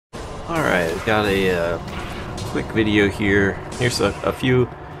Alright, got a quick video here. Here's a few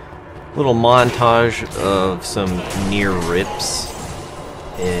little montage of some near rips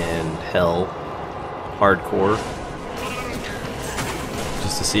in Hell hardcore,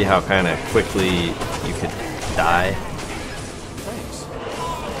 just to see how kind of quickly you could die. Thanks.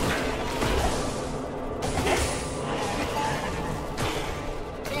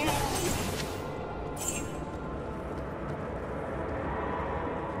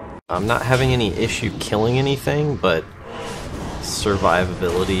 I'm not having any issue killing anything, but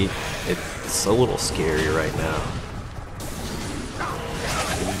survivability, it's a little scary right now.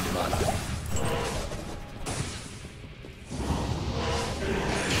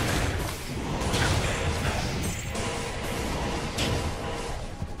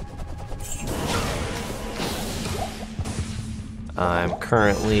 I'm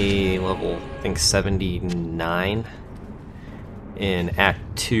currently level, I think, 79 in Act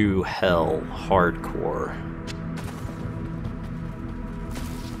 2 Hell Hardcore.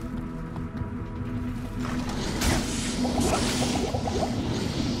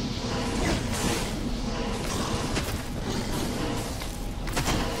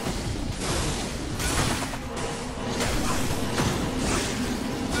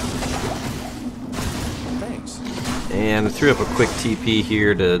 And I threw up a quick TP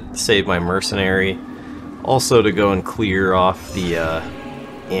here to save my mercenary. Also to go and clear off the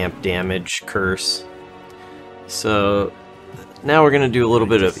amp damage curse. So now we're going to do a little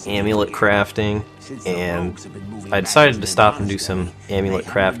bit of amulet crafting. And I decided to stop and do some amulet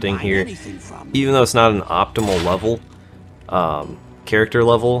crafting here. Even though it's not an optimal level, character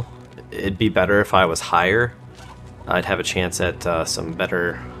level, it'd be better if I was higher. I'd have a chance at some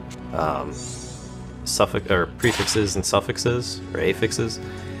better prefixes and suffixes, or affixes,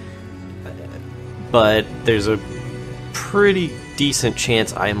 but there's a pretty decent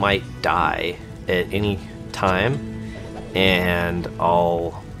chance I might die at any time, and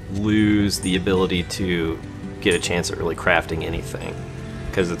I'll lose the ability to get a chance at really crafting anything,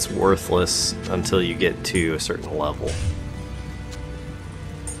 because it's worthless until you get to a certain level.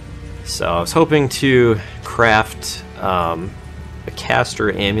 So I was hoping to craft a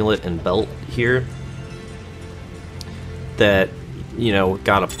caster amulet and belt here that, you know,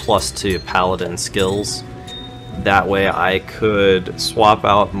 got a plus to paladin skills. That way I could swap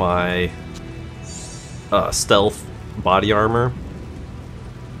out my stealth body armor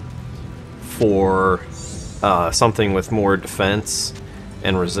for something with more defense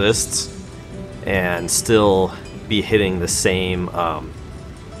and resists, and still be hitting the same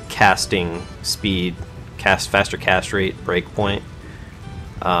casting speed, faster cast rate breakpoint.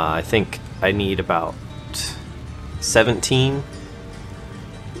 I think I need about 17.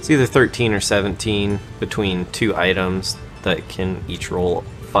 It's either 13 or 17 between two items that can each roll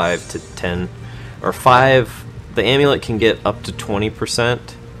 5 to 10, or 5. The amulet can get up to 20%.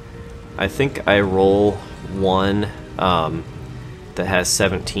 I think I roll one that has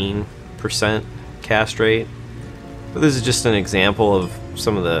 17% cast rate. But this is just an example of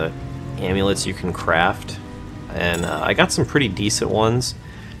some of the amulets you can craft, and I got some pretty decent ones,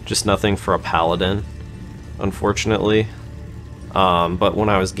 just nothing for a paladin, unfortunately. But when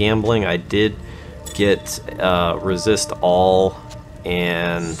I was gambling, I did get resist all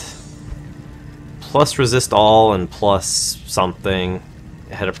and plus resist all and plus something.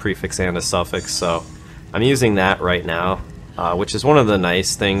 It had a prefix and a suffix, so I'm using that right now, which is one of the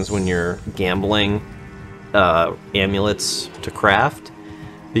nice things when you're gambling amulets to craft,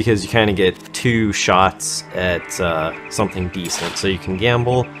 because you kind of get 2 shots at something decent. So you can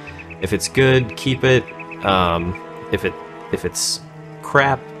gamble. If it's good, keep it. If it's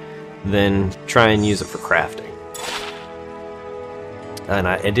crap, then try and use it for crafting. And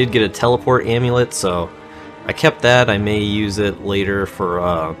I did get a teleport amulet, so I kept that. I may use it later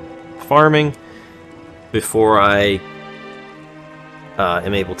for farming before I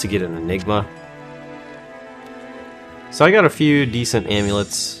am able to get an Enigma. So I got a few decent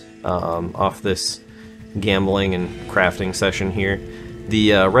amulets off this gambling and crafting session here.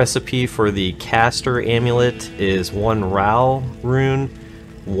 The recipe for the caster amulet is 1 Rao rune,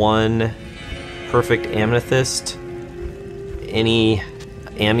 1 perfect amethyst, any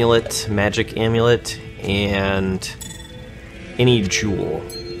amulet, magic amulet, and any jewel.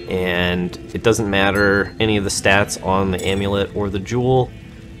 And it doesn't matter any of the stats on the amulet or the jewel,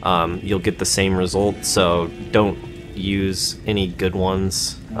 you'll get the same result, so don't use any good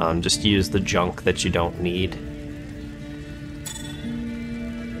ones, just use the junk that you don't need.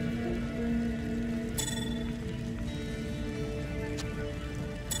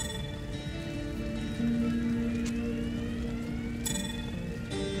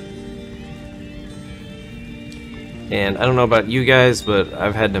 And I don't know about you guys, but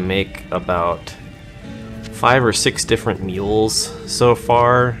I've had to make about 5 or 6 different mules so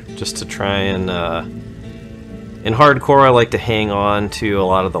far, just to try and, in hardcore I like to hang on to a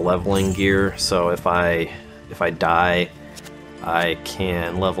lot of the leveling gear, so if I die, I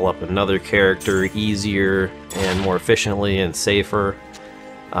can level up another character easier and more efficiently and safer.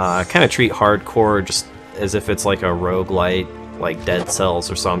 I kind of treat hardcore just as if it's like a roguelite, like Dead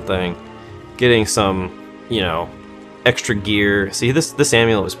Cells or something. Getting some, you know, extra gear. See, this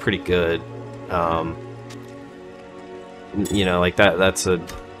amulet was pretty good. You know, like that's a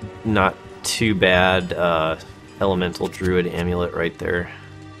not too bad elemental druid amulet right there.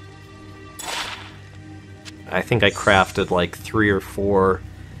 I think I crafted like 3 or 4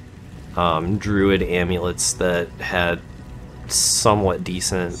 druid amulets that had somewhat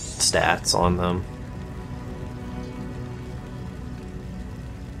decent stats on them.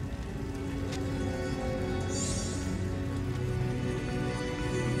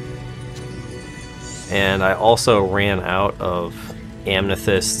 And I also ran out of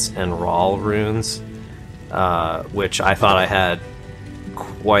amethysts and raw runes, which I thought I had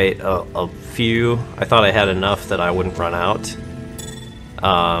quite a few. I thought I had enough that I wouldn't run out.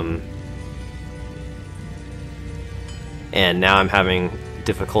 And now I'm having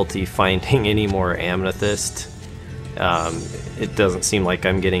difficulty finding any more amethyst. It doesn't seem like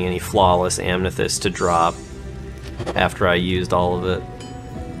I'm getting any flawless amethyst to drop after I used all of it.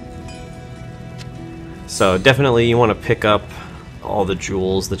 So definitely you want to pick up all the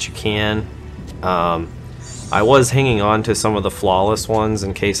jewels that you can. I was hanging on to some of the flawless ones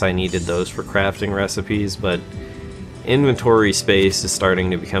in case I needed those for crafting recipes, but inventory space is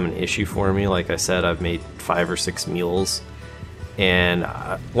starting to become an issue for me. Like I said, I've made 5 or 6 mules, and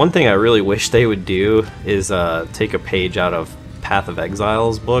one thing I really wish they would do is take a page out of Path of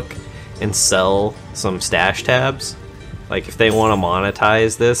Exile's book and sell some stash tabs. Like if they want to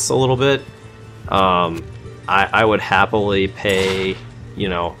monetize this a little bit, I would happily pay, you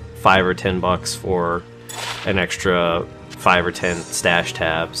know, $5 or $10 for an extra 5 or 10 stash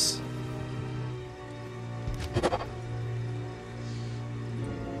tabs.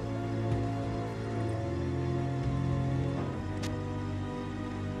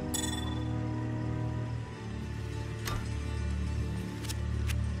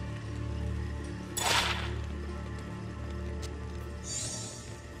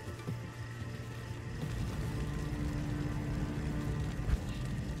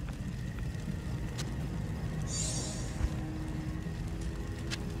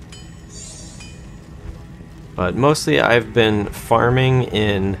 But mostly I've been farming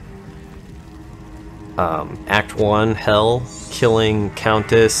in Act 1 Hell, killing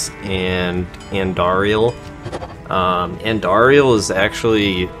Countess and Andariel. Andariel is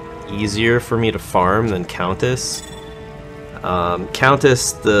actually easier for me to farm than Countess.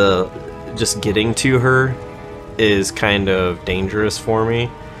 Countess, just getting to her is kind of dangerous for me.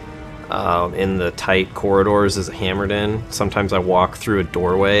 In the tight corridors as a hammered in. Sometimes I walk through a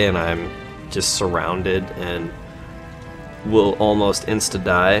doorway and I'm just surrounded and will almost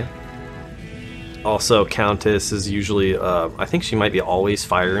insta-die. Also, Countess is usually, I think she might be always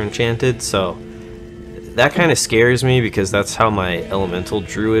fire enchanted, so that kind of scares me because that's how my elemental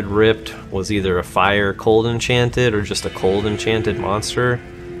druid ripped, was either a fire cold enchanted or just a cold enchanted monster.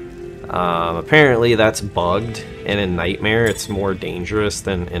 Apparently that's bugged, and in Nightmare it's more dangerous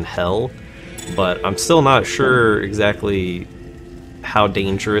than in Hell, but I'm still not sure exactly how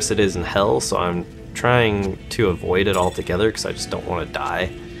dangerous it is in Hell, so I'm trying to avoid it altogether because I just don't want to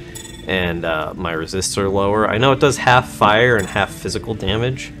die. And my resists are lower. I know it does half fire and half physical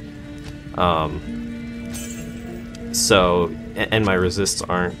damage. So, and my resists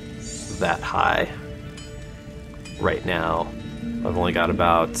aren't that high right now. I've only got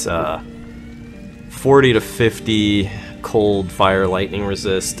about 40 to 50 cold, fire, lightning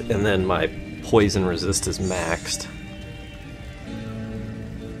resist, and then my poison resist is maxed.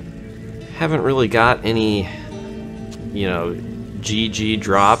 Haven't really got any, you know, GG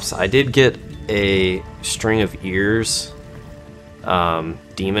drops. I did get a string of ears,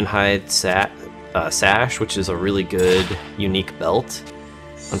 demon hide sash, which is a really good unique belt.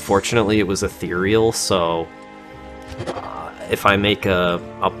 Unfortunately, it was ethereal, so if I make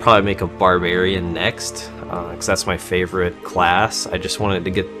I'll probably make a barbarian next, because that's my favorite class. I just wanted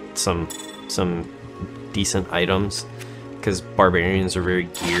to get some decent items, because barbarians are very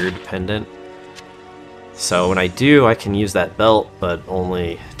gear dependent. So when I do, I can use that belt, but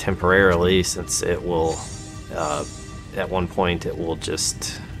only temporarily, since it will, at one point, it will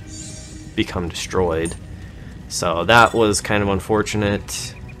just become destroyed. So that was kind of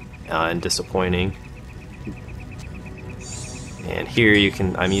unfortunate and disappointing. And here you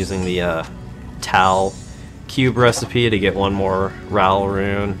can, I'm using the Tal cube recipe to get one more Ral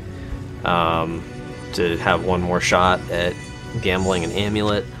rune, to have one more shot at gambling an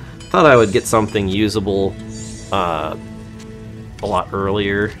amulet. Thought I would get something usable a lot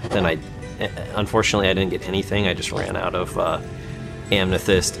earlier than I. Unfortunately, I didn't get anything. I just ran out of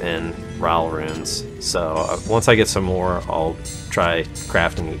Amethyst and Ral runes. So once I get some more, I'll try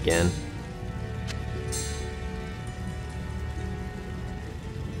crafting again.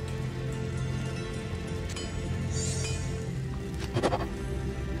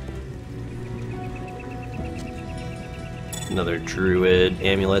 Another Druid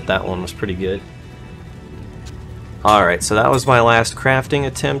amulet, that one was pretty good. Alright, so that was my last crafting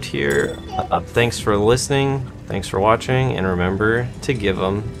attempt here. Thanks for listening, thanks for watching, and remember to give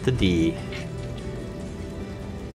them the D.